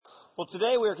Well,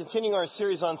 today we are continuing our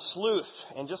series on sleuth,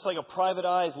 and just like a private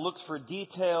eye looks for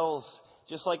details,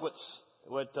 just like what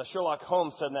Sherlock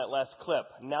Holmes said in that last clip,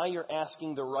 now you're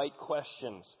asking the right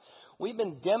questions. We've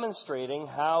been demonstrating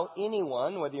how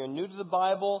anyone, whether you're new to the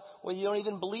Bible, whether you don't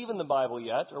even believe in the Bible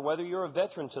yet, or whether you're a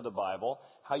veteran to the Bible,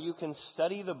 how you can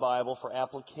study the Bible for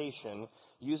application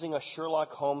using a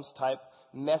Sherlock Holmes type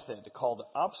method called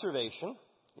observation.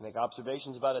 You make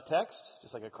observations about a text,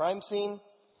 just like a crime scene.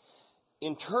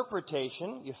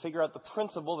 Interpretation, you figure out the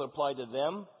principle that apply to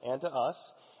them and to us,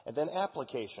 and then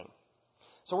application.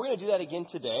 So we're going to do that again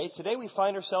today. Today we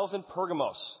find ourselves in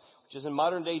Pergamos, which is in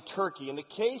modern-day Turkey, in the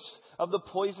case of the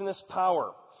poisonous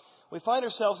power. We find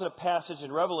ourselves in a passage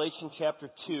in Revelation chapter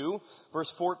 2, verse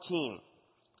 14.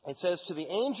 It says, "To the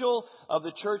angel of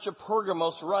the church of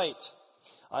Pergamos write,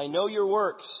 I know your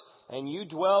works, and you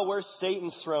dwell where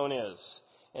Satan's throne is."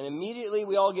 And immediately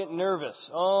we all get nervous.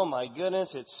 Oh my goodness,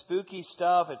 it's spooky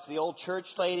stuff. It's the old church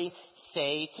lady.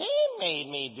 Satan made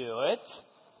me do it.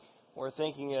 We're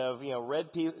thinking of,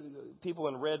 red people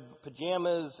in red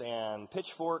pajamas and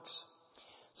pitchforks.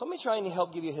 So let me try and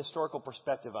help give you a historical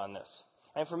perspective on this.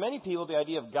 And for many people, the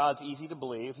idea of God's easy to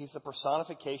believe. He's the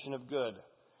personification of good.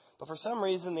 But for some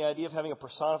reason, the idea of having a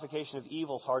personification of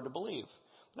evil is hard to believe.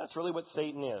 But that's really what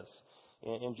Satan is.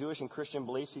 In Jewish and Christian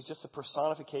beliefs, he's just a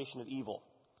personification of evil.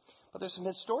 But there's some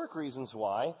historic reasons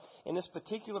why, in this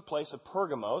particular place of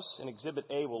Pergamos, in Exhibit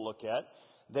A we'll look at,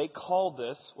 they called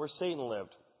this where Satan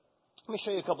lived. Let me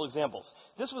show you a couple examples.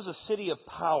 This was a city of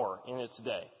power in its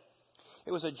day.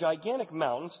 It was a gigantic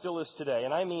mountain, still is today,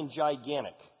 and I mean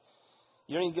gigantic.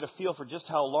 You don't even get a feel for just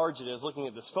how large it is looking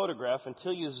at this photograph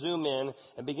until you zoom in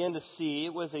and begin to see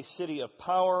it was a city of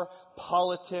power,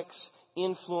 politics,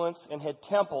 influence, and had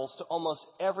temples to almost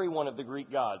every one of the Greek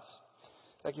gods.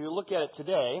 In fact, if you look at it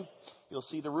today, you'll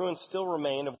see the ruins still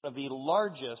remain of one of the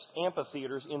largest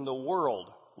amphitheaters in the world,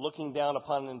 looking down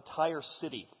upon an entire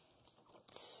city.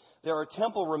 There are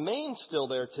temple remains still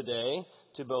there today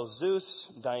to both Zeus,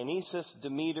 Dionysus,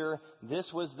 Demeter.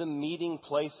 This was the meeting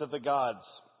place of the gods.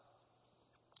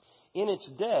 In its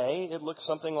day, it looked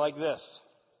something like this.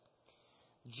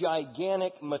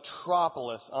 Gigantic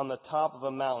metropolis on the top of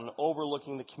a mountain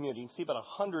overlooking the community. You can see about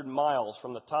 100 miles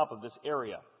from the top of this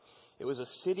area. It was a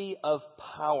city of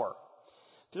power.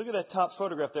 If you look at that top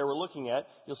photograph there we're looking at,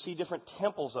 you'll see different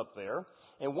temples up there.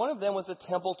 And one of them was a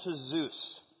temple to Zeus.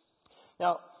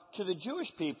 Now, to the Jewish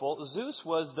people, Zeus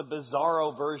was the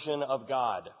bizarro version of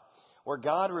God, where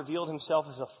God revealed himself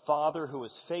as a father who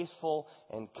was faithful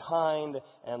and kind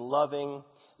and loving.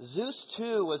 Zeus,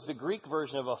 too, was the Greek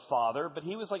version of a father, but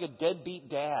he was like a deadbeat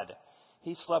dad.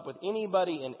 He slept with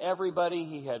anybody and everybody.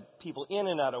 He had people in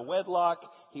and out of wedlock.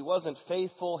 He wasn't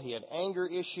faithful. He had anger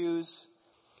issues.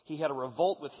 He had a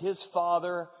revolt with his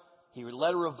father. He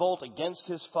led a revolt against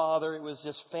his father. It was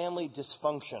just family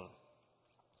dysfunction.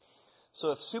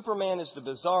 So if Superman is the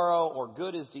bizarro or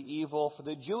good is the evil, for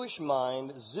the Jewish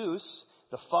mind, Zeus,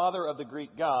 the father of the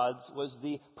Greek gods, was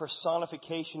the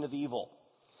personification of evil.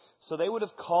 So they would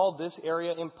have called this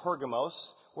area in Pergamos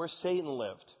where Satan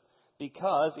lived,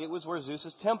 because it was where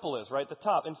Zeus's temple is, right at the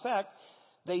top. In fact,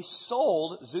 they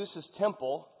sold Zeus's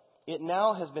temple. It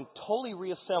now has been totally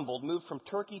reassembled, moved from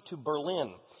Turkey to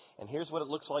Berlin. And here's what it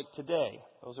looks like today.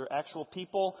 Those are actual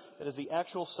people. That is the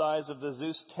actual size of the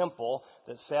Zeus temple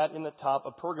that sat in the top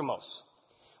of Pergamos.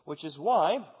 Which is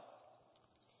why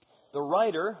the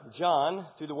writer, John,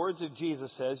 through the words of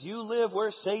Jesus, says, "You live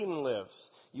where Satan lives.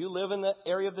 You live in the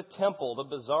area of the temple, the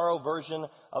bizarro version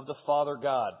of the Father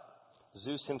God,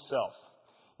 Zeus himself."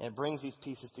 And it brings these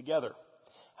pieces together.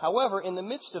 However, in the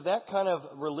midst of that kind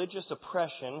of religious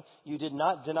oppression, you did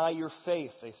not deny your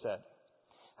faith, they said.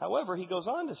 However, he goes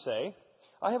on to say,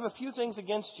 "I have a few things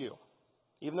against you.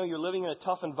 Even though you're living in a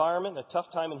tough environment, a tough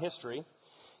time in history,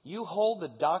 you hold the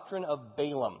doctrine of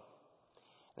Balaam."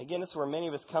 And again, this is where many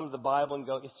of us come to the Bible and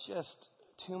go, it's just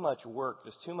too much work.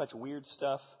 There's too much weird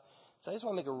stuff. So I just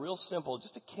want to make it real simple.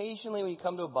 Just occasionally when you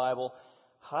come to a Bible,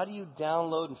 how do you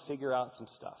download and figure out some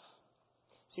stuff?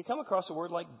 So you come across a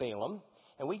word like Balaam,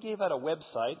 and we gave out a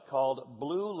website called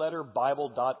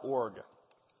blueletterbible.org.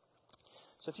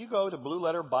 So if you go to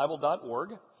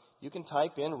blueletterbible.org, you can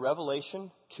type in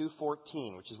Revelation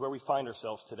 2:14, which is where we find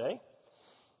ourselves today.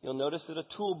 You'll notice that a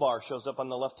toolbar shows up on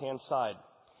the left-hand side.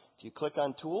 If you click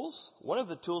on Tools, one of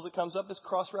the tools that comes up is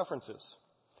Cross-References.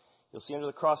 You'll see under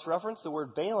the cross-reference, the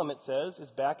word Balaam, it says, is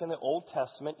back in the Old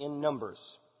Testament in Numbers.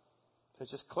 So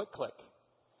it's just click, click.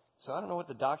 So I don't know what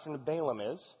the doctrine of Balaam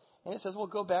is. And it says, well,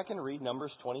 go back and read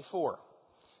Numbers 24.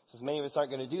 Since many of us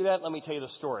aren't going to do that, let me tell you the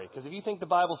story. Because if you think the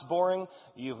Bible's boring,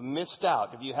 you've missed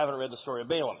out if you haven't read the story of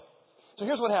Balaam. So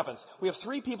here's what happens. We have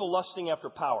 3 people lusting after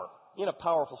power in a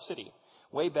powerful city,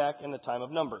 way back in the time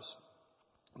of Numbers.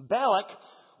 Balak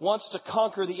wants to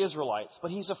conquer the Israelites,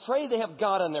 but he's afraid they have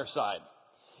God on their side.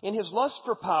 In his lust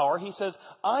for power, he says,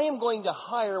 I am going to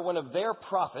hire one of their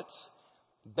prophets,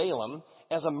 Balaam,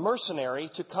 as a mercenary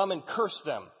to come and curse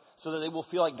them so that they will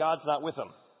feel like God's not with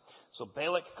them. So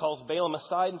Balak calls Balaam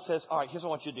aside and says, all right, here's what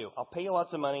I want you to do. I'll pay you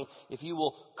lots of money if you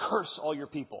will curse all your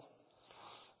people.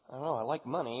 I don't know, I like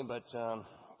money, but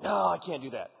no, I can't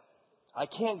do that. I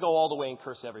can't go all the way and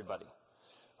curse everybody.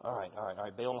 All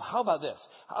right, Balaam, how about this?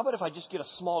 How about if I just get a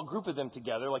small group of them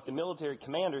together, like the military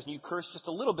commanders, and you curse just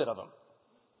a little bit of them?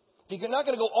 If you're not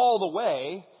going to go all the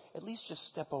way, at least just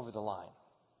step over the line.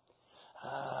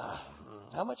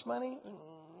 How much money?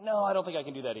 No, I don't think I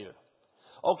can do that either.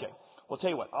 Okay, well, tell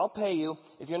you what, I'll pay you.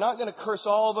 If you're not going to curse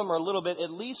all of them or a little bit,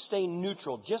 at least stay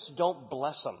neutral. Just don't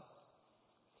bless them.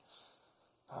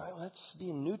 All right, let's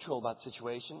be neutral about the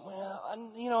situation.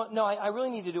 Well, no, I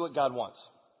really need to do what God wants.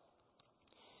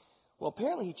 Well,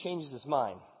 apparently he changes his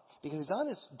mind because he's on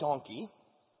his donkey.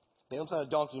 Balaam's on a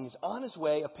donkey, and he's on his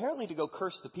way, apparently to go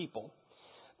curse the people,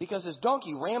 because his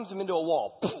donkey rams him into a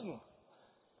wall. Boom!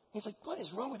 He's like, what is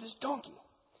wrong with this donkey?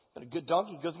 But a good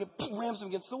donkey goes and rams him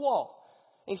against the wall.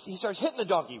 And he starts hitting the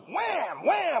donkey. Wham!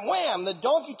 Wham! Wham! The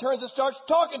donkey turns and starts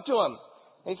talking to him.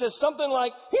 And he says something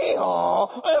like, hee-haw,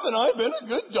 haven't I been a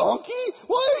good donkey?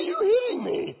 Why are you hitting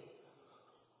me?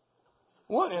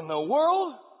 What in the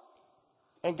world?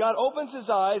 And God opens his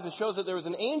eyes and shows that there was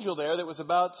an angel there that was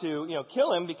about to,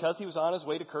 kill him because he was on his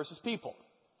way to curse his people.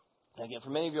 And again,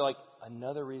 for many of you, like,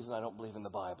 another reason I don't believe in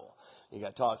the Bible. You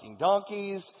got talking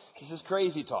donkeys. This is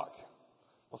crazy talk.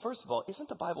 Well, first of all, isn't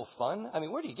the Bible fun? I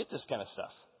mean, where do you get this kind of stuff?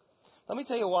 Let me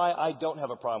tell you why I don't have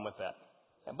a problem with that.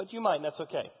 But you might, and that's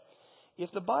okay. If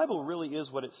the Bible really is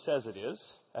what it says it is,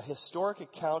 a historic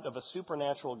account of a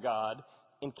supernatural God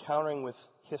encountering with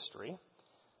history,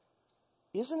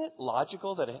 isn't it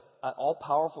logical that an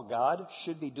all-powerful God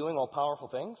should be doing all-powerful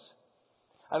things?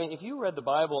 I mean, if you read the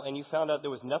Bible and you found out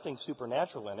there was nothing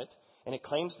supernatural in it, and it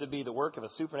claims to be the work of a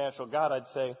supernatural God, I'd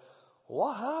say,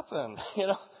 what happened?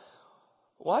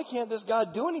 Why can't this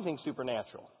God do anything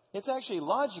supernatural? It's actually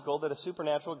logical that a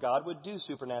supernatural God would do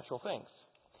supernatural things.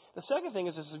 The second thing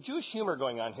is there's some Jewish humor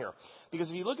going on here. Because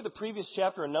if you look at the previous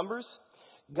chapter in Numbers,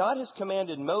 God has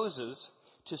commanded Moses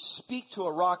to speak to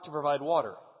a rock to provide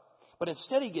water. But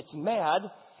instead he gets mad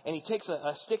and he takes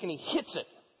a stick and he hits it.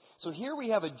 So here we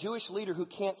have a Jewish leader who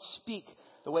can't speak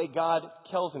the way God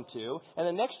tells him to. And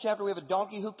the next chapter we have a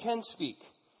donkey who can speak.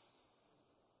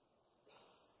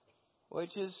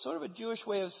 Which is sort of a Jewish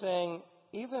way of saying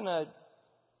even a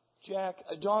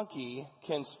donkey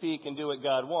can speak and do what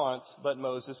God wants, but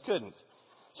Moses couldn't.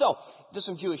 So there's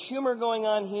some Jewish humor going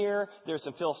on here. There's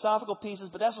some philosophical pieces,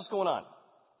 but that's what's going on.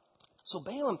 So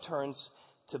Balaam turns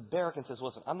to Barak and says,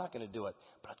 listen, I'm not going to do it,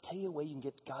 but I'll tell you a way you can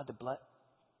get God to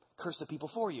curse the people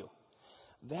for you.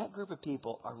 That group of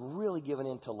people are really given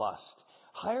in to lust.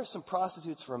 Hire some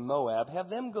prostitutes from Moab, have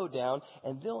them go down,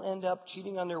 and they'll end up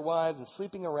cheating on their wives and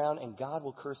sleeping around, and God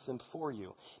will curse them for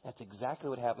you. That's exactly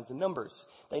what happens in Numbers.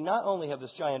 They not only have this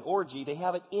giant orgy, they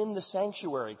have it in the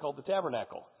sanctuary called the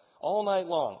tabernacle all night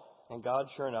long, and God,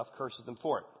 sure enough, curses them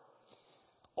for it.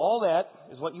 All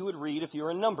that is what you would read if you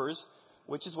were in Numbers,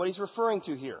 which is what he's referring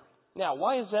to here. Now,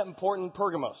 why is that important in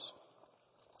Pergamos?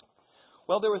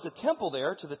 Well, there was a temple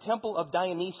there to the temple of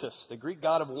Dionysus, the Greek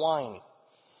god of wine.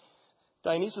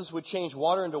 Dionysus would change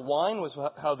water into wine, was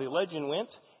how the legend went,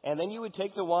 and then you would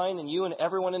take the wine and you and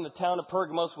everyone in the town of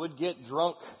Pergamos would get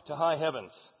drunk to high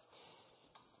heavens.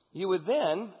 You would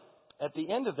then, at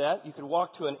the end of that, you could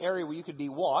walk to an area where you could be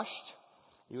washed.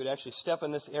 You would actually step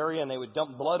in this area and they would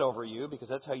dump blood over you because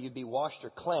that's how you'd be washed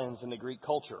or cleansed in the Greek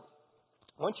culture.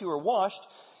 Once you were washed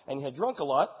and you had drunk a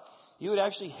lot, you would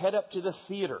actually head up to the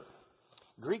theater.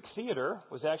 Greek theater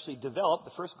was actually developed.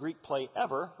 The first Greek play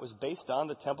ever was based on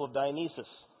the Temple of Dionysus.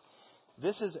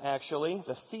 This is actually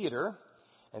the theater.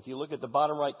 If you look at the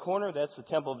bottom right corner, that's the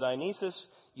Temple of Dionysus.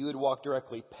 You would walk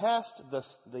directly past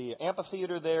the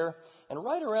amphitheater there, and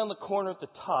right around the corner at the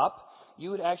top, you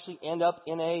would actually end up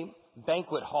in a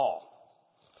banquet hall.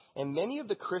 And many of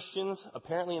the Christians,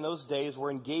 apparently in those days, were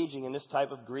engaging in this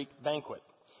type of Greek banquet.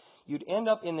 You'd end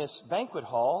up in this banquet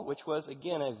hall, which was,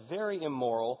 again, a very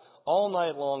immoral,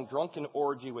 all-night-long drunken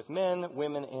orgy with men,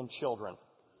 women, and children.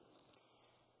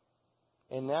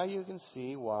 And now you can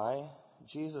see why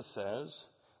Jesus says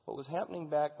what was happening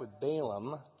back with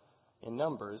Balaam in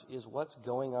Numbers is what's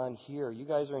going on here. You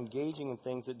guys are engaging in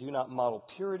things that do not model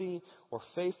purity or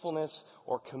faithfulness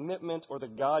or commitment or the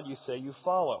God you say you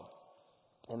follow.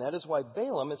 And that is why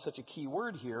Balaam is such a key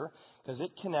word here, because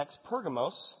it connects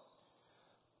Pergamos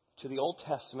to the Old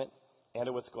Testament and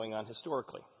to what's going on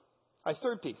historically. All right,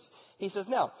 third piece. He says,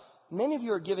 now, many of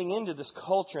you are giving in to this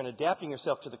culture and adapting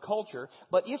yourself to the culture,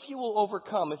 but if you will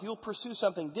overcome, if you'll pursue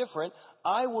something different,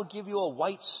 I will give you a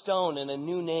white stone and a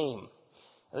new name.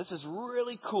 Now, this is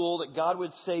really cool that God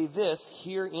would say this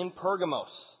here in Pergamos,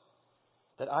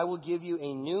 that I will give you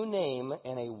a new name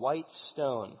and a white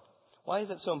stone. Why is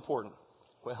that so important?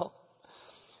 Well,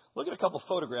 look at a couple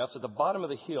photographs at the bottom of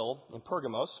the hill in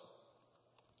Pergamos.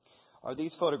 Are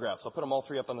these photographs? I'll put them all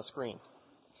three up on the screen.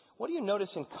 What do you notice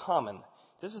in common?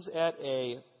 This is at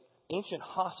an ancient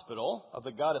hospital of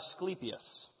the god Asclepius.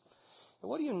 And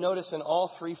what do you notice in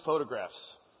all three photographs?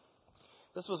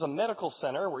 This was a medical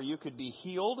center where you could be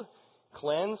healed,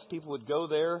 cleansed. People would go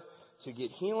there to get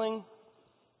healing.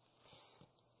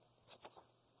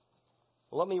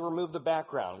 Well, let me remove the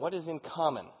background. What is in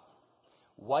common?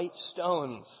 White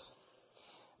stones.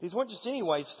 These weren't just any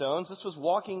white stones. This was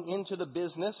walking into the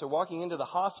business or walking into the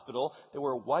hospital. There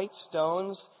were white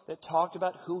stones that talked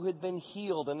about who had been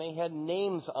healed, and they had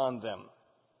names on them,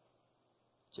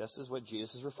 just as what Jesus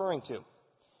is referring to.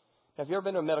 Now, if you've ever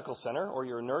been to a medical center, or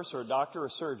you're a nurse or a doctor or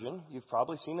a surgeon, you've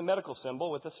probably seen the medical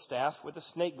symbol with a staff with a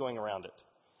snake going around it.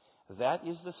 That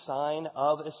is the sign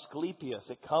of Asclepius.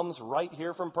 It comes right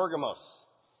here from Pergamos.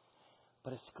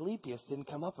 But Asclepius didn't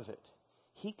come up with it.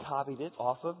 He copied it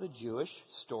off of the Jewish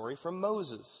story from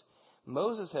Moses.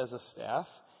 Moses has a staff,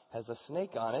 has a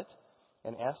snake on it,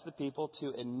 and asked the people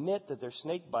to admit that their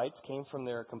snake bites came from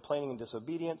their complaining and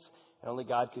disobedience, and only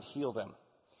God could heal them.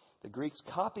 The Greeks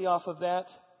copy off of that.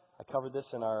 I covered this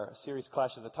in our series Clash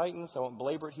of the Titans. I won't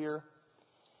belabor it here.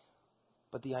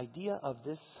 But the idea of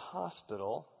this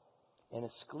hospital and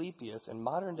Asclepius and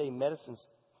modern day medicine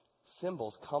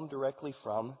symbols come directly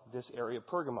from this area of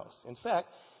Pergamos. In fact,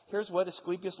 here's what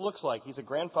Asclepius looks like. He's a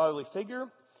grandfatherly figure.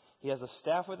 He has a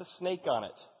staff with a snake on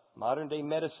it. Modern day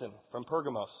medicine from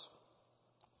Pergamos.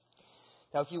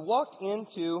 Now, if you walked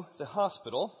into the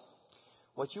hospital,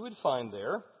 what you would find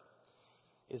there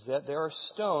is that there are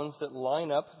stones that line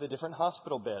up the different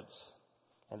hospital beds.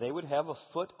 And they would have a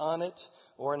foot on it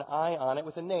or an eye on it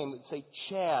with a name. It would say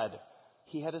Chad.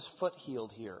 He had his foot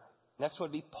healed here. Next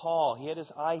one would be Paul. He had his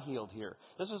eye healed here.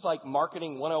 This was like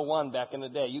marketing 101 back in the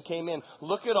day. You came in,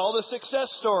 look at all the success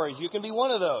stories. You can be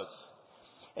one of those.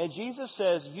 And Jesus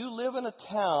says, you live in a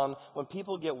town when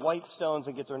people get white stones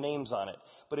and get their names on it.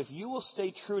 But if you will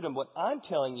stay true to what I'm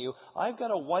telling you, I've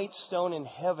got a white stone in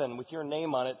heaven with your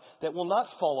name on it that will not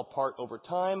fall apart over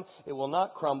time. It will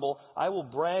not crumble. I will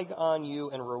brag on you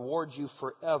and reward you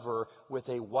forever with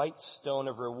a white stone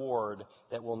of reward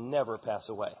that will never pass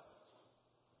away.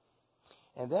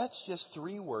 And that's just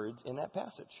 3 words in that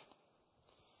passage.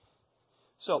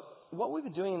 So, what we've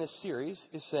been doing in this series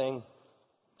is saying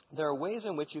there are ways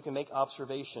in which you can make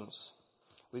observations.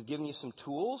 We've given you some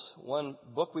tools. One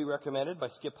book we recommended by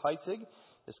Skip Heitzig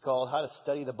is called How to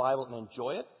Study the Bible and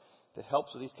Enjoy It. That helps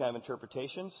with these kind of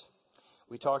interpretations.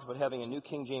 We talked about having a New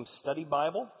King James Study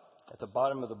Bible. At the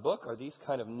bottom of the book are these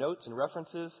kind of notes and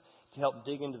references to help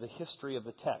dig into the history of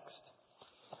the text.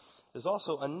 There's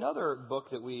also another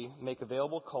book that we make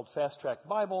available called Fast Track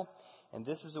Bible, and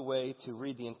this is a way to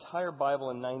read the entire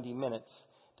Bible in 90 minutes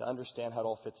to understand how it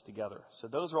all fits together. So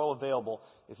those are all available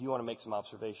if you want to make some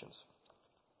observations.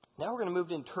 Now we're going to move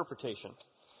to interpretation.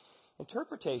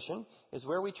 Interpretation is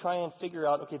where we try and figure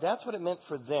out, okay, that's what it meant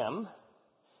for them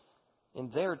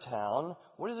in their town.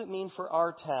 What does it mean for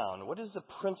our town? What is the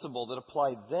principle that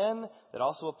applied then that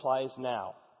also applies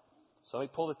now? So let me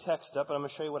pull the text up, and I'm going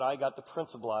to show you what I got the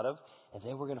principle out of, and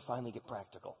then we're going to finally get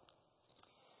practical.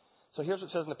 So here's what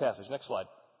it says in the passage. Next slide.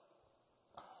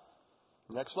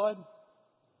 Next slide.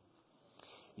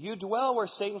 You dwell where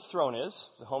Satan's throne is,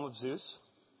 the home of Zeus,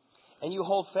 and you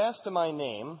hold fast to my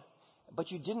name,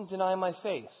 but you didn't deny my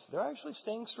faith. They're actually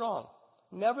staying strong.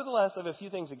 Nevertheless, I have a few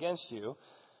things against you.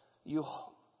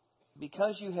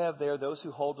 Because you have there those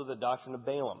who hold to the doctrine of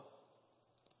Balaam.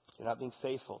 You're not being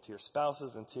faithful to your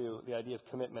spouses and to the idea of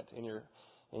commitment in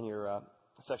your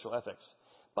sexual ethics.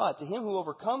 But to him who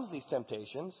overcomes these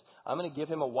temptations, I'm going to give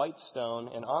him a white stone,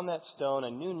 and on that stone a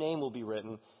new name will be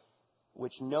written,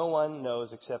 which no one knows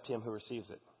except him who receives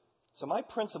it. So my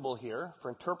principle here for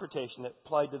interpretation that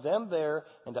applied to them there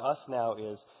and to us now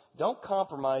is, don't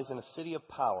compromise in a city of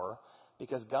power,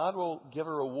 because God will give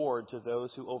a reward to those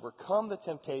who overcome the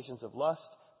temptations of lust,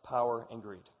 power, and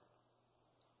greed.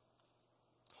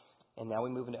 And now we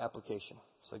move into application.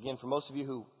 So again, for most of you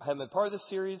who haven't been part of this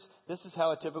series, this is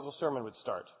how a typical sermon would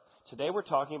start. Today we're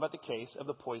talking about the case of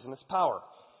the poisonous power.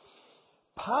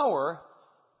 Power,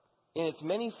 in its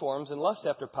many forms, and lust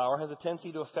after power, has a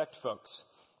tendency to affect folks.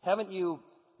 Haven't you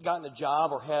gotten a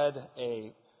job or had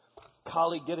a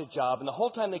colleague did a job, and the whole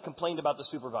time they complained about the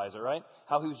supervisor, right?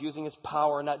 How he was using his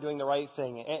power and not doing the right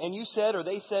thing. And you said, or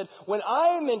they said, when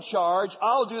I'm in charge,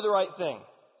 I'll do the right thing.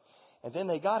 And then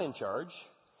they got in charge,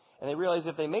 and they realized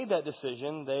if they made that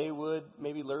decision, they would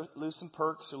maybe lose some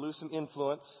perks or lose some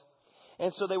influence.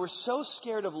 And so they were so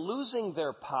scared of losing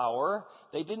their power,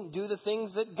 they didn't do the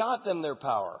things that got them their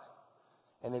power.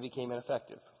 And they became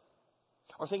ineffective.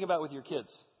 Or think about with your kids.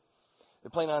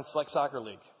 They're playing on select soccer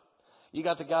league. You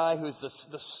got the guy who's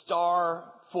the star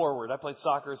forward. I played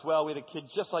soccer as well. We had a kid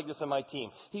just like this on my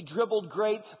team. He dribbled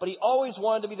great, but he always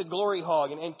wanted to be the glory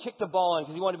hog and kick the ball in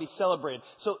because he wanted to be celebrated.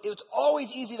 So it was always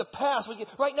easy to pass.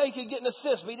 Right now he could get an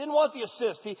assist, but he didn't want the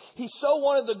assist. He so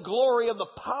wanted the glory of the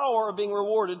power of being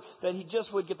rewarded that he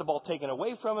just would get the ball taken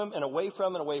away from him and away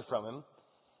from and away from him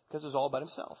because it was all about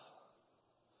himself.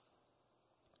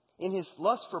 In his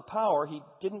lust for power, he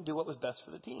didn't do what was best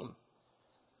for the team.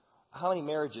 How many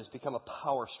marriages become a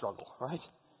power struggle, right?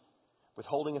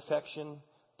 Withholding affection,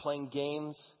 playing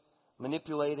games,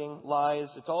 manipulating, lies.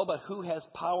 It's all about who has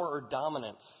power or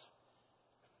dominance.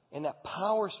 And that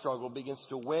power struggle begins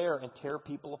to wear and tear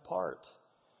people apart.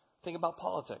 Think about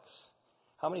politics.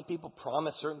 How many people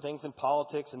promise certain things in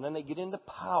politics and then they get into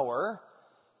power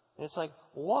and it's like,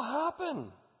 what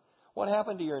happened? What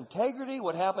happened to your integrity?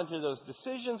 What happened to those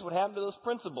decisions? What happened to those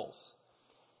principles?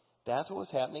 That's what was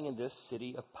happening in this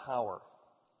city of power.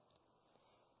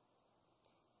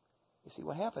 You see,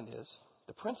 what happened is,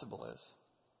 the principle is,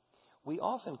 we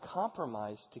often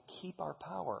compromise to keep our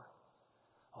power.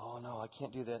 Oh, no, I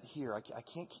can't do that here. I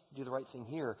can't do the right thing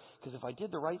here. Because if I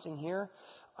did the right thing here,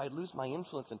 I'd lose my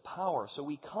influence and power. So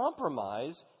we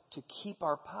compromise to keep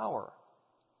our power.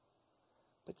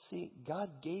 But see, God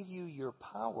gave you your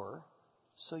power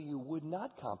so you would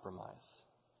not compromise.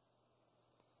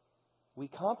 We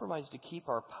compromise to keep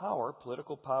our power,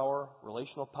 political power,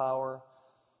 relational power,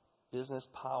 business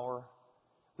power.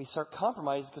 We start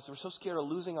compromising because we're so scared of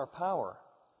losing our power.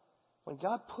 When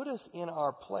God put us in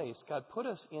our place, God put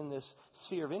us in this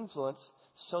sphere of influence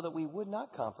so that we would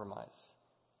not compromise.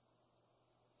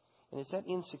 And it's that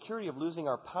insecurity of losing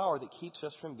our power that keeps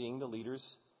us from being the leaders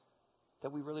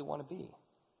that we really want to be.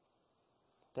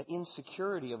 That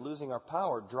insecurity of losing our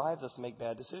power drives us to make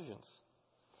bad decisions.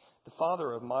 The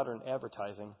father of modern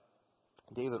advertising,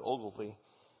 David Ogilvy,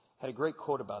 had a great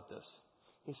quote about this.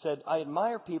 He said, I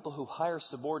admire people who hire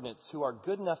subordinates who are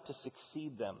good enough to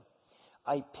succeed them.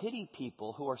 I pity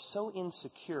people who are so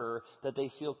insecure that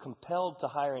they feel compelled to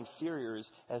hire inferiors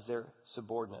as their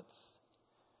subordinates.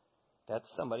 That's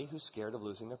somebody who's scared of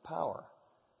losing their power.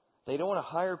 They don't want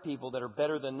to hire people that are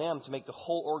better than them to make the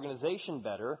whole organization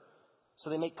better,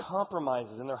 so they make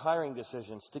compromises in their hiring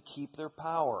decisions to keep their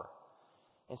power.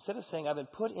 Instead of saying, I've been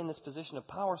put in this position of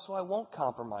power so I won't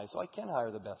compromise, so I can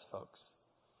hire the best folks.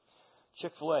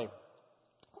 Chick-fil-A,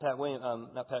 Pat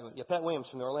Williams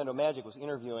from the Orlando Magic was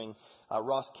interviewing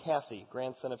Ross Caffey,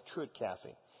 grandson of Truett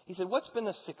Caffey. He said, what's been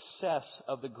the success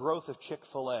of the growth of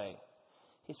Chick-fil-A?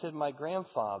 He said, my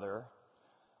grandfather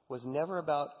was never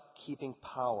about keeping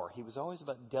power. He was always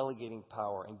about delegating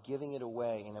power and giving it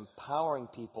away and empowering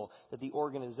people, that the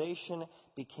organization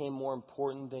became more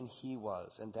important than he was.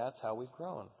 And that's how we've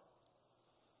grown.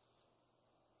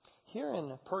 Here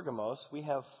in Pergamos, we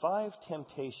have 5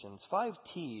 temptations, 5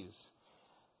 T's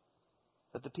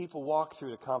that the people walk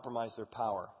through to compromise their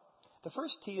power. The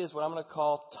first T is what I'm going to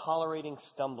call tolerating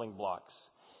stumbling blocks.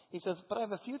 He says, but I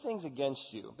have a few things against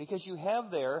you, because you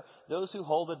have there those who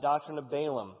hold the doctrine of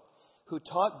Balaam, who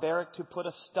taught Barak to put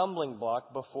a stumbling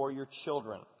block before your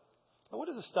children. Now, what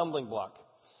is a stumbling block?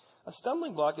 A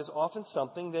stumbling block is often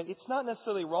something that it's not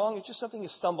necessarily wrong, it's just something you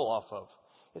stumble off of.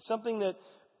 It's something that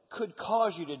could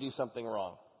cause you to do something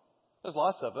wrong. There's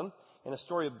lots of them. In the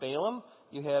story of Balaam,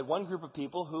 you had one group of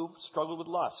people who struggled with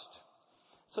lust.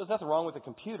 So there's nothing wrong with a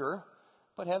computer,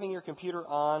 but having your computer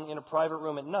on in a private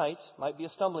room at night might be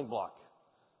a stumbling block.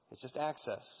 It's just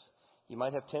access. You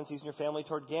might have tendencies in your family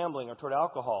toward gambling or toward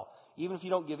alcohol. Even if you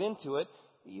don't give in to it,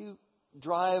 you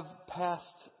drive past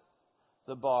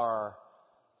the bar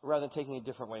rather than taking a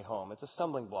different way home. It's a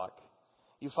stumbling block.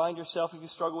 You find yourself, if you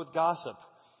struggle with gossip,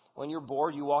 when you're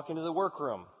bored, you walk into the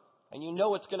workroom. And you know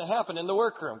what's going to happen in the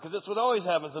workroom, because it's what always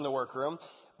happens in the workroom.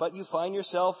 But you find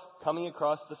yourself coming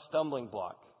across the stumbling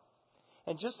block.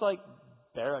 And just like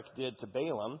Barak did to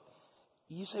Balaam,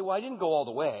 you say, well, I didn't go all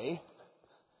the way.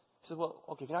 He said, well,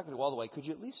 okay, if you're not going to go all the way, could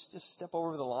you at least just step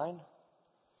over the line?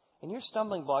 And your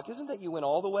stumbling block isn't that you went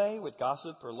all the way with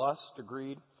gossip or lust or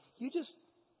greed. You just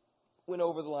went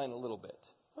over the line a little bit.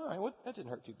 All right, that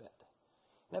didn't hurt too bad.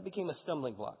 And that became a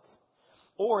stumbling block.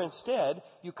 Or instead,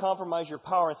 you compromise your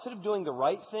power. Instead of doing the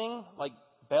right thing, like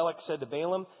Balak said to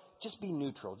Balaam, just be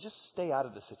neutral. Just stay out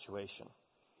of the situation.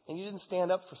 And you didn't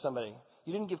stand up for somebody.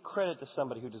 You didn't give credit to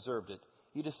somebody who deserved it.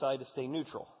 You decided to stay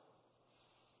neutral.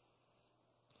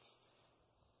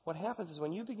 What happens is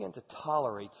when you begin to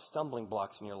tolerate stumbling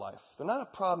blocks in your life, they're not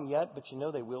a problem yet, but you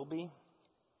know they will be.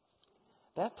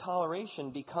 That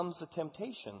toleration becomes a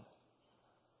temptation.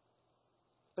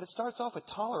 But it starts off with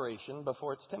toleration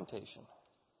before it's temptation.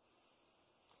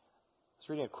 I was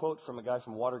reading a quote from a guy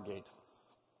from Watergate.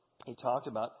 He talked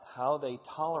about how they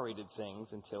tolerated things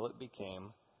until it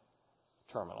became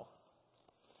terminal.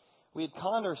 We had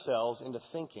conned ourselves into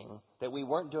thinking that we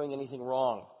weren't doing anything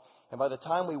wrong. And by the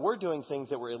time we were doing things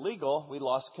that were illegal, we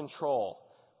lost control.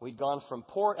 We'd gone from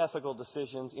poor ethical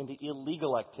decisions into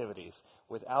illegal activities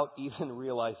without even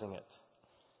realizing it.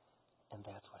 And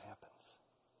that's what happens.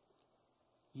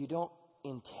 You don't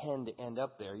intend to end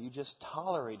up there. You just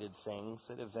tolerated things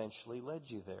that eventually led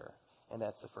you there. And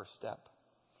that's the first step.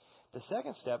 The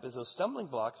second step is those stumbling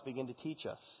blocks begin to teach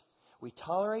us. We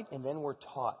tolerate and then we're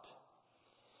taught.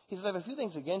 He says, I have a few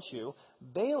things against you.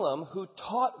 Balaam, who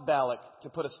taught Balak to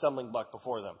put a stumbling block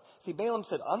before them. See, Balaam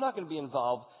said, I'm not going to be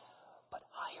involved, but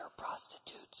hire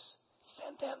prostitutes.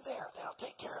 Send them there. They'll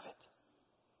take care of it.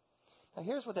 Now,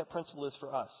 here's what that principle is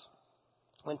for us.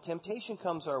 When temptation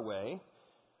comes our way,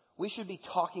 we should be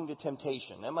talking to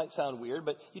temptation. That might sound weird,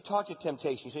 but you talk to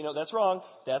temptation. You say, no, that's wrong.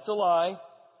 That's a lie.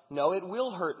 No, it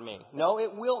will hurt me. No,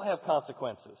 it will have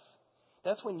consequences.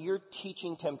 That's when you're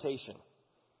teaching temptation.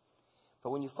 But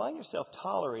when you find yourself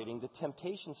tolerating, the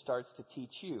temptation starts to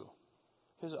teach you.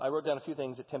 I wrote down a few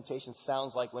things that temptation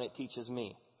sounds like when it teaches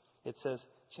me. It says,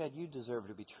 Chad, you deserve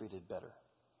to be treated better.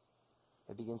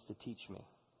 It begins to teach me.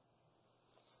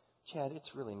 Chad, it's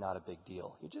really not a big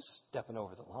deal. You're just stepping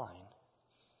over the line.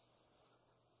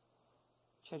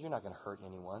 Chad, you're not going to hurt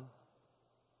anyone.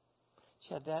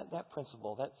 Chad, that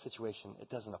principle, that situation, it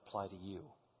doesn't apply to you.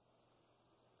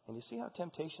 And you see how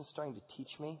temptation's starting to teach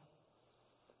me?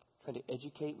 Trying to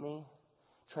educate me?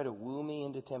 Try to woo me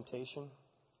into temptation?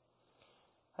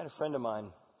 I had a friend of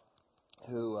mine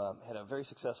who had a very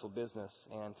successful business,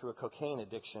 and through a cocaine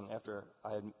addiction, after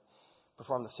I had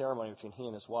performed the ceremony between he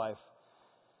and his wife,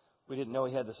 we didn't know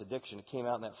he had this addiction. It came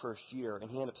out in that first year, and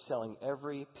he ended up selling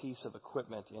every piece of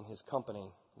equipment in his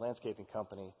company, landscaping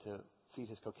company, to feed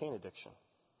his cocaine addiction.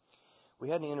 We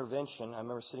had an intervention. I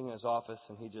remember sitting in his office,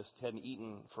 and he just hadn't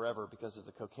eaten forever because of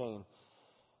the cocaine.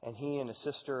 And he and his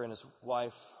sister and his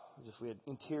wife, we had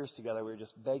in tears together. We were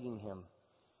just begging him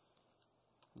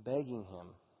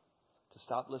to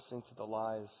stop listening to the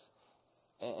lies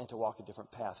and to walk a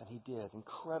different path. And he did.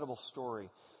 Incredible story.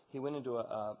 He went into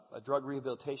a drug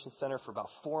rehabilitation center for about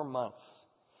 4 months.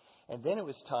 And then it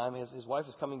was time. His wife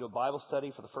was coming to a Bible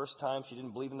study for the first time. She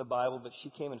didn't believe in the Bible, but she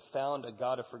came and found a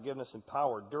God of forgiveness and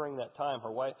power. During that time,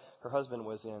 her husband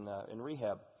was in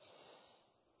rehab.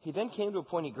 He then came to a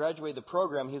point, he graduated the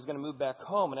program, he was going to move back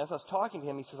home. And as I was talking to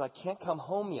him, he says, I can't come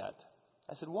home yet.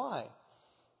 I said, why?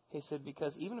 He said,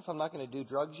 because even if I'm not going to do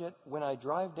drugs yet, when I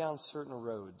drive down certain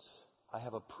roads, I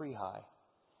have a pre-high.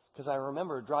 Because I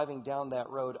remember driving down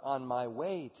that road on my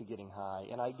way to getting high,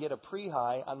 and I get a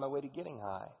pre-high on my way to getting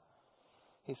high.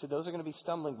 He said, those are going to be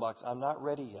stumbling blocks. I'm not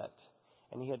ready yet.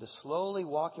 And he had to slowly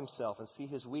walk himself and see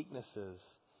his weaknesses.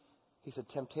 He said,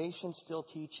 temptation's still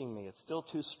teaching me. It's still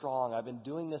too strong. I've been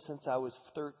doing this since I was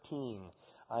 13.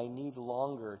 I need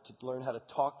longer to learn how to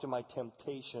talk to my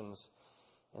temptations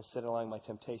instead of allowing my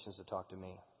temptations to talk to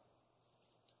me.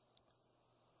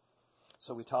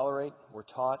 So we tolerate, we're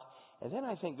taught, and then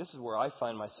I think this is where I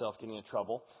find myself getting in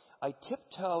trouble. I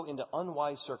tiptoe into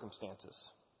unwise circumstances.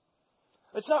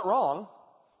 It's not wrong.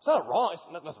 It's not wrong.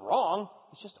 It's nothing wrong.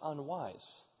 It's just unwise.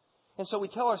 And so we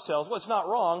tell ourselves, well, it's not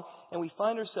wrong, and we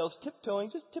find ourselves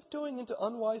tiptoeing into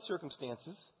unwise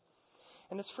circumstances.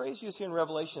 And this phrase used here in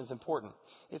Revelation is important.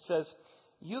 It says,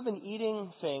 you've been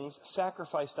eating things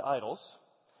sacrificed to idols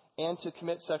and to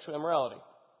commit sexual immorality.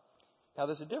 Now,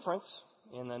 there's a difference.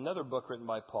 In another book written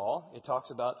by Paul, it talks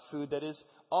about food that is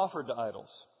offered to idols.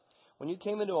 When you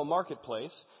came into a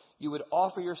marketplace, you would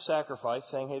offer your sacrifice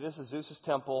saying, hey, this is Zeus's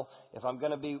temple. If I'm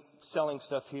going to be selling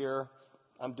stuff here,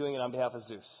 I'm doing it on behalf of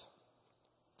Zeus.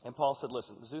 And Paul said,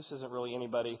 listen, Zeus isn't really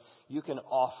anybody. You can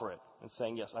offer it and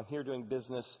saying, yes, I'm here doing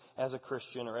business as a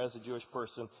Christian or as a Jewish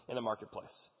person in a marketplace.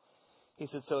 He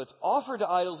said, so it's offered to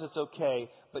idols, it's okay,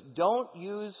 but don't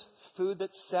use food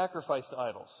that's sacrificed to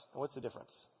idols. And what's the difference?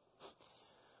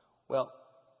 Well,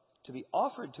 to be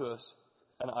offered to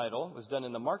an idol was done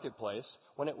in the marketplace.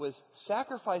 When it was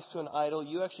sacrificed to an idol,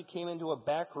 you actually came into a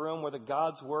back room where the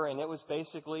gods were, and it was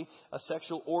basically a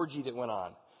sexual orgy that went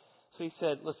on. So he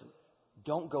said, listen,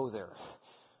 don't go there.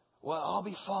 Well, I'll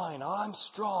be fine. I'm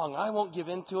strong. I won't give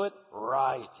in to it.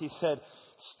 Right. He said,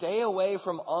 stay away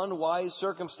from unwise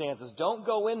circumstances. Don't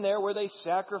go in there where they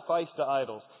sacrifice to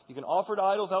idols. You can offer to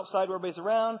idols outside where everybody's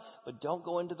around, but don't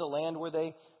go into the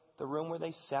room where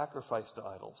they sacrifice to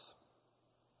idols.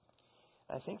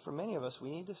 And I think for many of us, we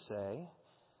need to say,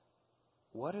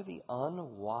 what are the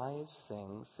unwise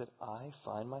things that I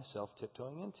find myself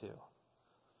tiptoeing into?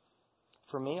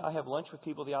 For me, I have lunch with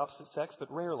people of the opposite sex,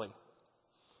 but rarely.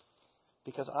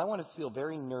 Because I want to feel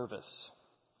very nervous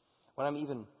when I'm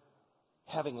even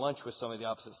having lunch with somebody of the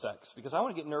opposite sex. Because I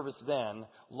want to get nervous then,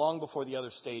 long before the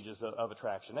other stages of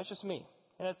attraction. That's just me.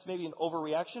 And that's maybe an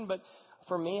overreaction, but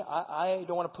for me, I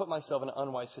don't want to put myself in an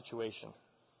unwise situation.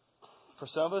 For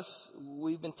some of us,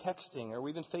 we've been texting or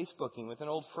we've been Facebooking with an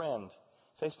old friend.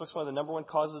 Facebook's one of the number one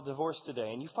causes of divorce today.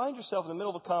 And you find yourself in the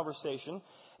middle of a conversation,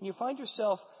 and you find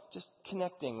yourself just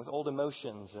connecting with old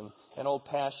emotions and old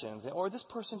passions. Or this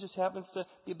person just happens to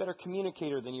be a better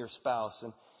communicator than your spouse.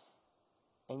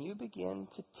 And you begin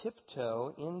to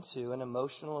tiptoe into an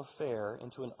emotional affair,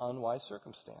 into an unwise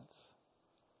circumstance.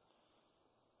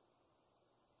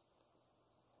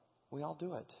 We all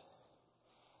do it.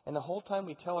 And the whole time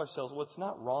we tell ourselves, well, it's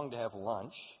not wrong to have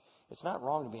lunch. It's not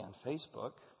wrong to be on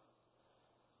Facebook.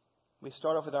 We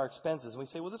start off with our expenses and we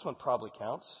say, well, this one probably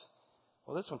counts.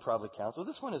 Well, this one probably counts. Well,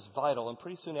 this one is vital, and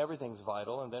pretty soon everything's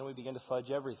vital, and then we begin to fudge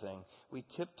everything. We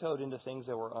tiptoed into things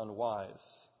that were unwise.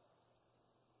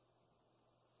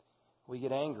 We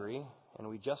get angry, and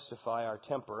we justify our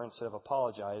temper instead of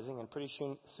apologizing, and pretty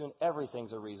soon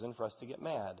everything's a reason for us to get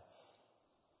mad.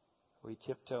 We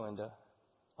tiptoe into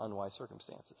unwise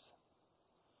circumstances.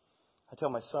 I tell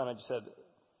my son, I just had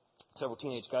several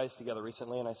teenage guys together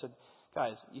recently, and I said,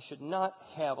 guys, you should not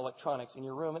have electronics in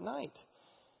your room at night.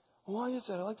 Why is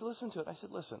that? I like to listen to it. I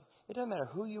said, listen, it doesn't matter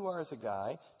who you are as a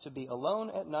guy, to be alone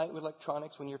at night with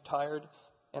electronics when you're tired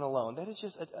and alone. That is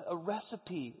just a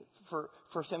recipe for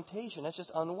temptation. That's just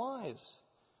unwise.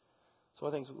 So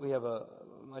one of the things we have,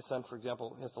 my son, for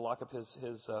example, has to lock up his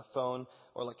phone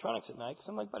or electronics at night. Because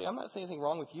I'm like, buddy, I'm not saying anything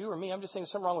wrong with you or me. I'm just saying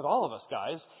there's something wrong with all of us,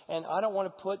 guys. And I don't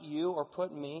want to put you or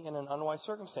put me in an unwise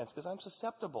circumstance because I'm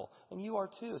susceptible. And you are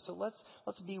too. So let's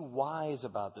be wise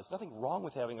about this. Nothing wrong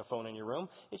with having a phone in your room.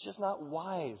 It's just not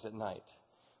wise at night.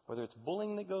 Whether it's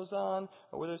bullying that goes on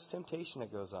or whether it's temptation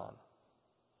that goes on.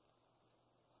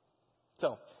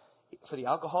 So, for the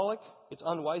alcoholic, it's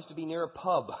unwise to be near a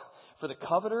pub. For the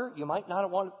coveter, you might not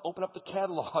want to open up the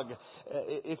catalog.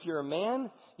 If you're a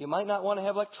man, you might not want to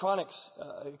have electronics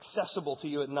accessible to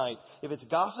you at night. If it's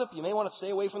gossip, you may want to stay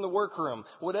away from the workroom.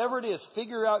 Whatever it is,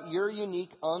 figure out your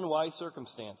unique, unwise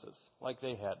circumstances, like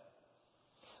they had.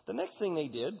 The next thing they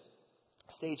did,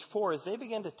 stage 4, is they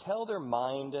began to tell their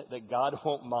mind that God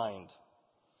won't mind.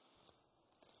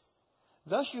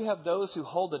 Thus you have those who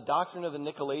hold the doctrine of the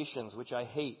Nicolaitans, which I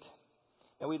hate.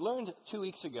 Now, we learned 2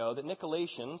 weeks ago that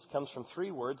Nicolaitans comes from 3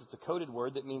 words. It's a coded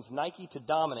word that means Nike, to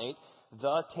dominate,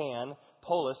 the tan,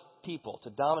 polis, people,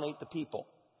 to dominate the people.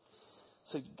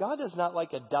 So God does not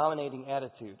like a dominating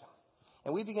attitude.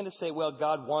 And we begin to say, well,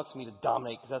 God wants me to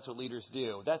dominate because that's what leaders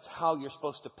do. That's how you're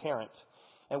supposed to parent.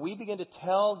 And we begin to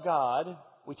tell God,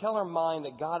 we tell our mind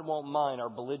that God won't mind our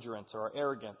belligerence or our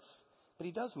arrogance. But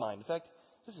He does mind. In fact,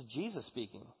 this is Jesus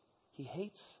speaking. He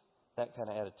hates that kind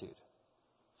of attitude.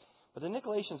 But the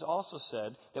Nicolaitans also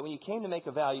said that when you came to make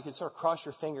a vow, you could sort of cross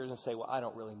your fingers and say, well, I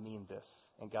don't really mean this,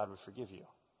 and God would forgive you.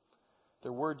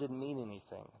 Their word didn't mean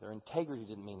anything. Their integrity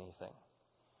didn't mean anything.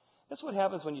 That's what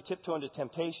happens when you tiptoe into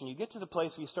temptation. You get to the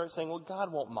place where you start saying, well,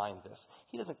 God won't mind this.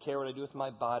 He doesn't care what I do with my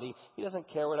body. He doesn't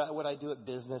care what I do at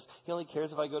business. He only cares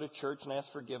if I go to church and ask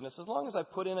forgiveness. As long as I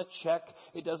put in a check,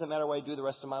 it doesn't matter what I do the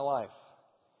rest of my life.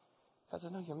 God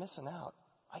said, no, you're missing out.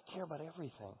 I care about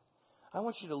everything. I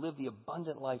want you to live the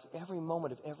abundant life every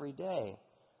moment of every day.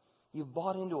 You've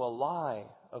bought into a lie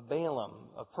of Balaam,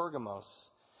 of Pergamos.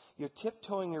 You're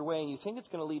tiptoeing your way and you think it's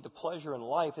going to lead to pleasure in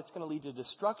life. It's going to lead to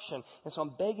destruction. And so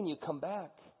I'm begging you, come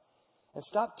back. And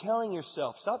stop telling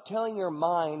yourself, stop telling your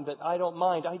mind that I don't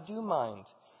mind. I do mind.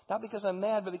 Not because I'm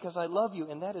mad, but because I love you.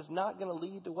 And that is not going to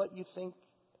lead to what you think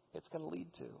it's going to lead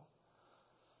to.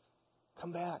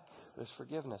 Come back. There's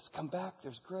forgiveness. Come back.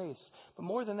 There's grace. But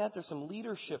more than that, there's some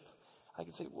leadership. I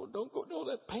can say, well, don't go, no,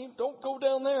 that pain, don't go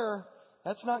down there.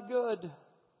 That's not good. In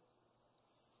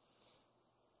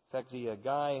fact, the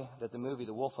guy that the movie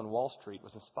The Wolf on Wall Street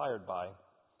was inspired by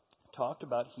talked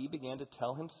about he began to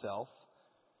tell himself,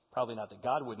 probably not that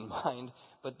God wouldn't mind,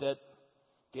 but that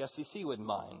the FCC wouldn't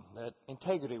mind, that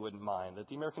integrity wouldn't mind, that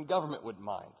the American government wouldn't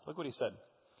mind. Look what he said.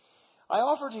 I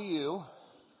offer it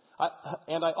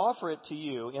to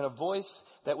you in a voice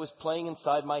that was playing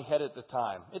inside my head at the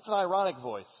time. It's an ironic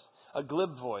voice. a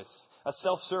glib voice, a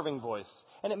self-serving voice,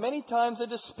 and at many times a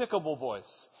despicable voice.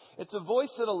 It's a voice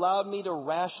that allowed me to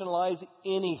rationalize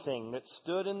anything that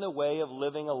stood in the way of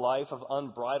living a life of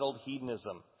unbridled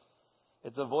hedonism.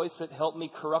 It's a voice that helped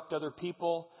me corrupt other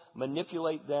people,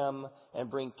 manipulate them, and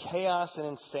bring chaos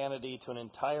and insanity to an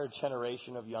entire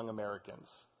generation of young Americans.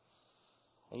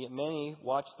 And yet many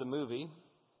watched the movie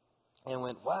and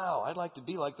went, wow, I'd like to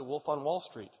be like the Wolf on Wall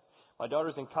Street. My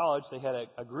daughter's in college. They had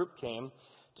a group came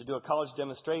to do a college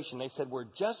demonstration. They said, we're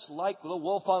just like the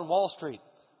Wolf on Wall Street,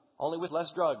 only with less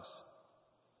drugs.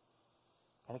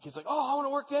 And the kid's like, oh, I want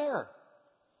to work there.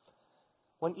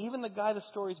 When even the guy the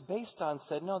story's based on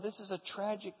said, no, this is a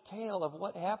tragic tale of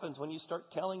what happens when you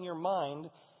start telling your mind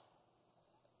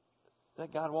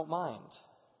that God won't mind.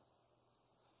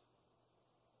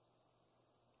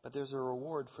 But there's a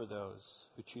reward for those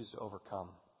who choose to overcome,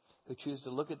 who choose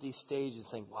to look at these stages and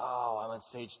think, wow, I'm on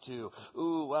stage 2.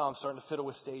 Ooh, wow, I'm starting to fiddle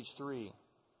with stage 3.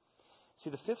 See,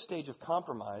 the 5th stage of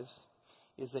compromise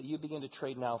is that you begin to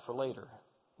trade now for later.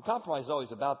 Compromise is always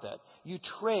about that. You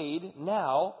trade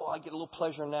now. Oh, I get a little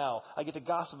pleasure now. I get to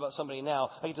gossip about somebody now.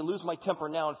 I get to lose my temper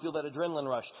now and feel that adrenaline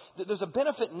rush. There's a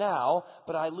benefit now,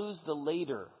 but I lose the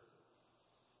later.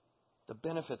 The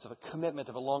benefits of a commitment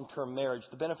of a long-term marriage.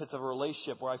 The benefits of a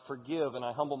relationship where I forgive and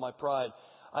I humble my pride.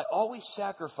 I always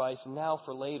sacrifice now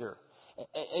for later.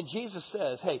 And Jesus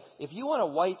says, hey, if you want a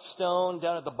white stone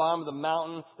down at the bottom of the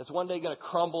mountain that's one day going to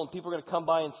crumble and people are going to come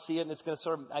by and see it and it's going to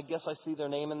sort of, I guess I see their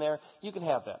name in there, you can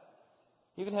have that.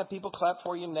 You can have people clap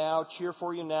for you now, cheer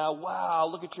for you now. Wow,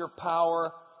 look at your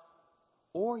power.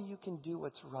 Or you can do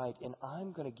what's right, and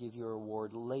I'm going to give you a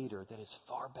reward later that is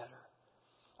far better.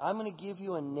 I'm going to give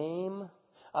you a name.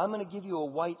 I'm going to give you a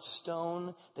white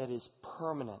stone that is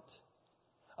permanent.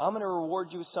 I'm going to reward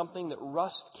you with something that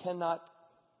rust cannot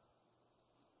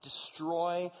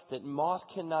destroy, that moth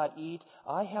cannot eat.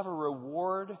 I have a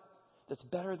reward that's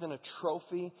better than a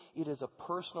trophy. It is a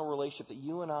personal relationship that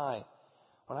you and I,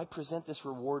 when I present this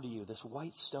reward to you, this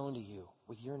white stone to you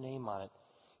with your name on it,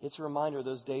 it's a reminder of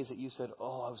those days that you said,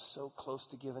 oh, I was so close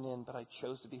to giving in, but I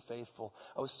chose to be faithful.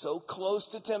 I was so close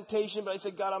to temptation, but I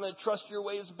said, God, I'm going to trust your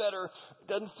way is better. It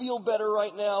doesn't feel better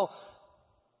right now.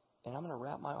 And I'm going to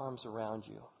wrap my arms around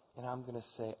you. And I'm going to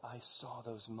say, I saw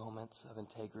those moments of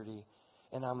integrity.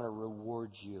 And I'm going to reward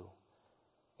you.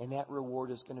 And that reward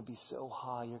is going to be so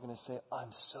high, you're going to say,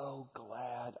 I'm so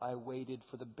glad I waited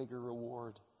for the bigger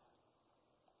reward.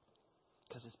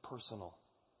 Because it's personal.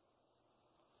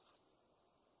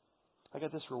 I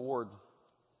got this reward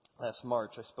last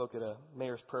March. I spoke at a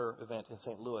mayor's prayer event in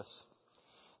St. Louis.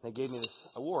 And they gave me this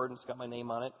award, and it's got my name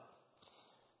on it.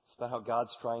 It's about how God's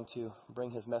trying to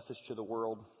bring His message to the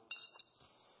world.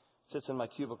 It sits in my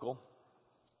cubicle.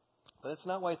 But that's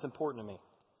not why it's important to me.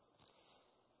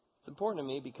 It's important to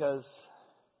me because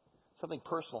something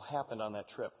personal happened on that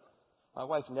trip. My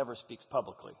wife never speaks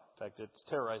publicly. In fact, it's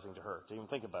terrorizing to her to even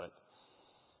think about it.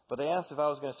 But they asked if I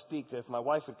was going to speak, if my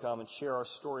wife would come and share our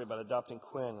story about adopting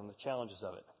Quinn and the challenges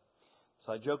of it.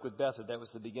 So I joked with Beth that was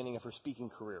the beginning of her speaking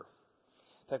career.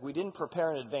 In fact, we didn't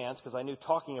prepare in advance because I knew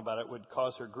talking about it would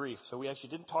cause her grief. So we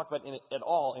actually didn't talk about it at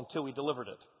all until we delivered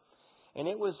it. And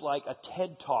it was like a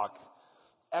TED Talk,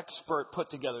 expert put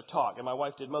together talk. And my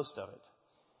wife did most of it.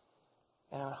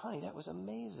 And I went, honey, that was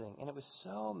amazing. And it was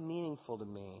so meaningful to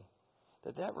me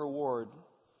that reward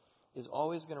is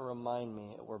always going to remind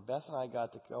me where Beth and I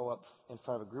got to go up in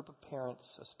front of a group of parents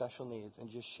of special needs and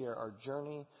just share our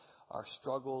journey, our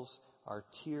struggles, our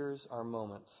tears, our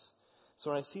moments. So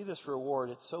when I see this reward,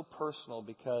 it's so personal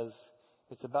because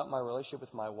it's about my relationship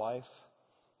with my wife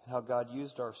and how God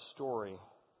used our story,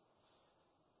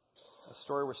 a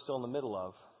story we're still in the middle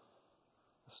of,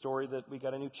 a story that we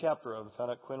got a new chapter of.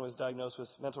 Found out Quinn was diagnosed with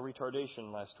mental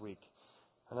retardation last week,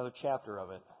 another chapter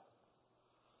of it.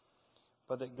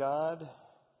 But that God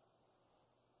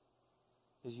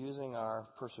is using our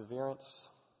perseverance,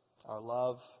 our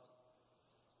love,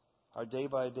 our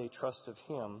day-by-day trust of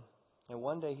Him. And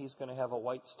one day He's going to have a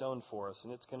white stone for us.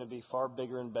 And it's going to be far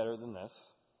bigger and better than this.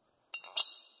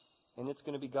 And it's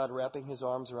going to be God wrapping His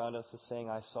arms around us and saying,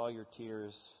 I saw your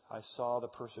tears. I saw the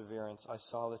perseverance. I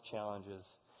saw the challenges.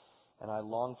 And I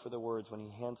long for the words when He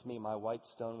hands me my white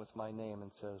stone with my name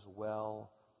and says,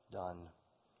 well done,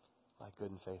 my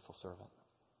good and faithful servant.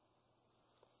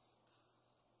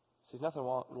 There's nothing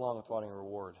wrong with wanting a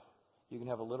reward. You can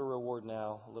have a little reward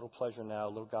now, a little pleasure now, a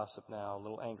little gossip now, a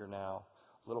little anger now,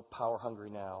 a little power hungry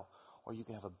now, or you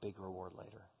can have a big reward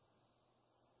later.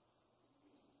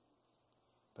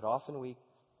 But often we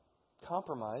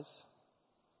compromise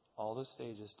all those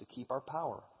stages to keep our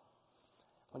power.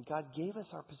 When God gave us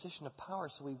our position of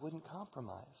power so we wouldn't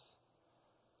compromise.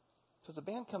 So as the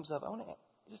band comes up, I want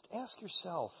to just ask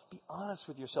yourself, be honest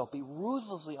with yourself, be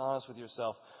ruthlessly honest with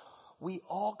yourself. We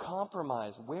all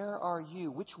compromise. Where are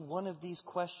you? Which one of these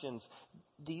questions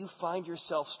do you find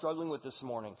yourself struggling with this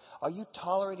morning? Are you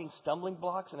tolerating stumbling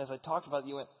blocks? And as I talked about,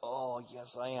 you went, oh, yes,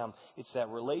 I am. It's that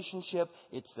relationship.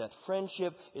 It's that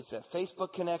friendship. It's that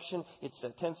Facebook connection. It's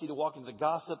that tendency to walk into the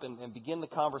gossip and begin the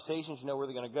conversations. You know where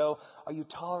they're going to go. Are you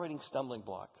tolerating stumbling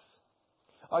blocks?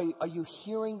 Are you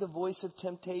hearing the voice of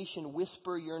temptation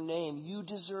whisper your name? You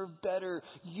deserve better.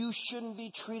 You shouldn't be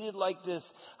treated like this.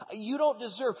 You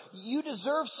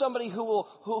deserve somebody who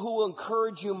will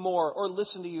encourage you more or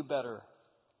listen to you better.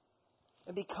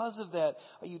 And because of that,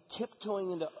 are you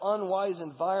tiptoeing into unwise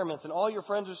environments and all your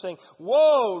friends are saying,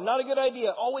 whoa, not a good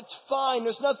idea. Oh, it's fine.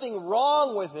 There's nothing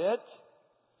wrong with it.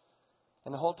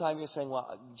 And the whole time you're saying,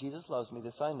 well, Jesus loves me.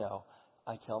 This I know.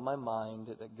 I tell my mind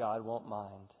that God won't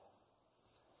mind.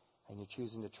 And you're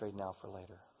choosing to trade now for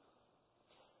later.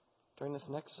 During this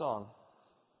next song,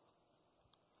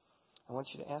 I want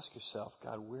you to ask yourself,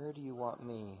 God, where do you want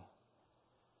me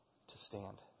to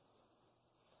stand?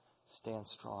 Stand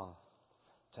strong,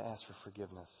 to ask for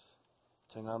forgiveness,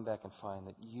 to come back and find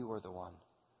that you are the one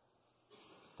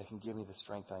that can give me the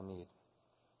strength I need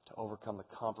to overcome the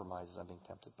compromises I'm being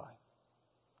tempted by.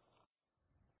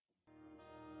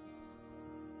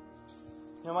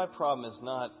 You know, my problem is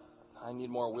not I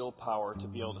need more willpower to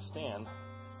be able to stand.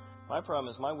 My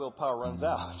problem is my willpower runs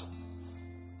out.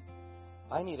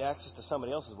 I need access to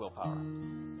somebody else's willpower.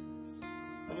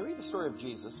 When you read the story of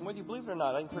Jesus, and whether you believe it or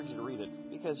not, I encourage you to read it,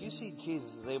 because you see Jesus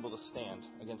is able to stand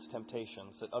against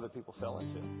temptations that other people fell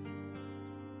into.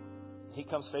 He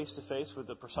comes face to face with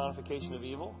the personification of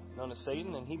evil, known as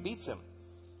Satan, and he beats him.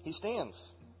 He stands.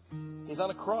 He's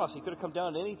on a cross. He could have come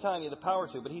down at any time he had the power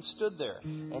to, but he stood there,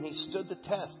 and he stood the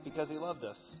test because he loved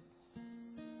us.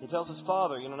 He tells his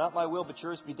Father, not my will, but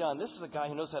yours be done. This is a guy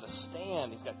who knows how to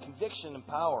stand. He's got conviction and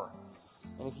power.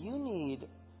 And if you need,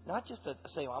 not just to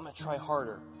say, well, I'm going to try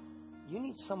harder. You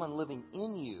need someone living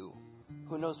in you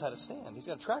who knows how to stand. He's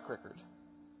got a track record.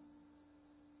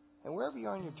 And wherever you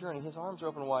are on your journey, his arms are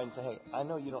open wide and say, hey, I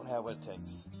know you don't have what it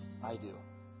takes. I do.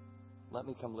 Let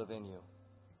me come live in you.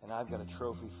 And I've got a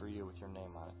trophy for you with your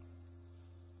name on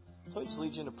it. So I just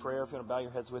lead you into prayer. If you want to bow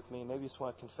your heads with me, maybe you just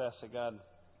want to confess that, God,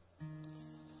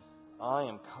 I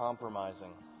am compromising.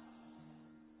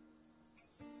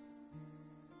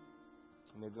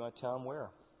 Maybe you want to tell him where.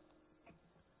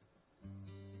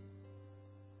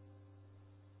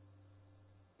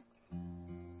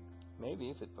 Maybe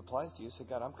if it applies to you, say,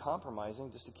 God, I'm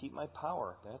compromising just to keep my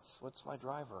power. That's what's my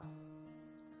driver.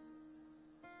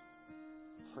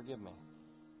 Forgive me.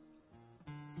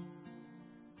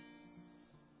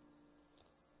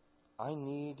 I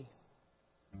need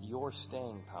your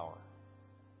staying power.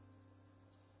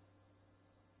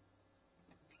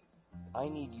 I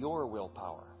need your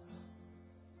willpower.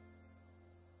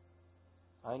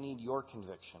 I need your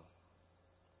conviction.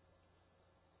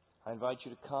 I invite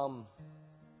you to come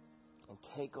and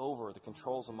take over the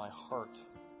controls of my heart,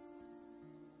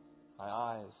 my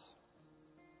eyes,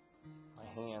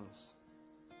 my hands,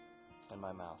 and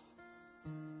my mouth.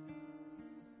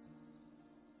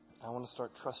 I want to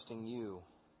start trusting you.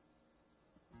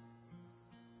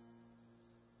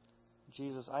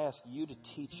 Jesus, I ask you to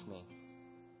teach me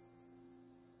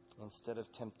instead of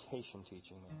temptation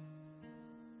teaching me.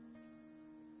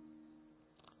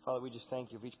 Father, we just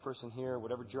thank you for each person here,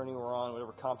 whatever journey we're on,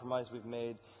 whatever compromise we've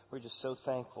made. We're just so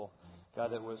thankful,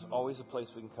 God, that it was always a place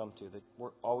we can come to, that we're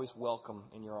always welcome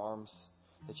in your arms,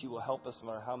 that you will help us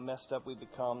no matter how messed up we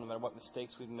become, no matter what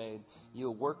mistakes we've made. You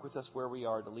will work with us where we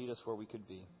are to lead us where we could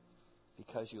be,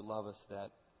 because you love us that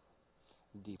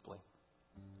deeply.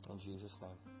 In Jesus'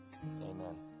 name,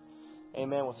 amen.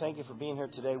 Amen. Well, thank you for being here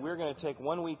today. We're going to take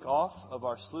 1 week off of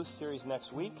our SLEUTH series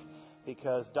next week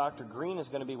because Dr. Green is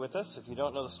going to be with us. If you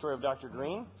don't know the story of Dr.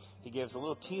 Green, he gave us a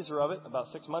little teaser of it about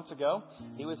 6 months ago.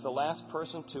 He was the last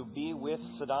person to be with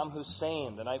Saddam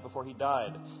Hussein the night before he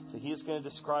died. So he is going to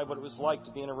describe what it was like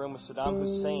to be in a room with Saddam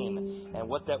Hussein and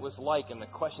what that was like and the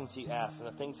questions he asked and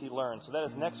the things he learned. So that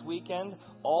is next weekend,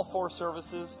 all 4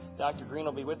 services. Dr. Green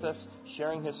will be with us,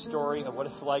 sharing his story of what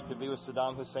it's like to be with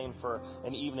Saddam Hussein for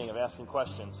an evening of asking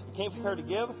questions. If you came prepared to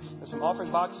give, there's some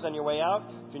offering boxes on your way out.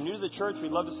 If you're new to the church,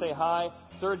 we'd love to say hi.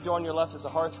 Third door on your left is the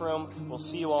hearth room. We'll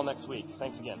see you all next week.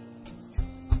 Thanks again.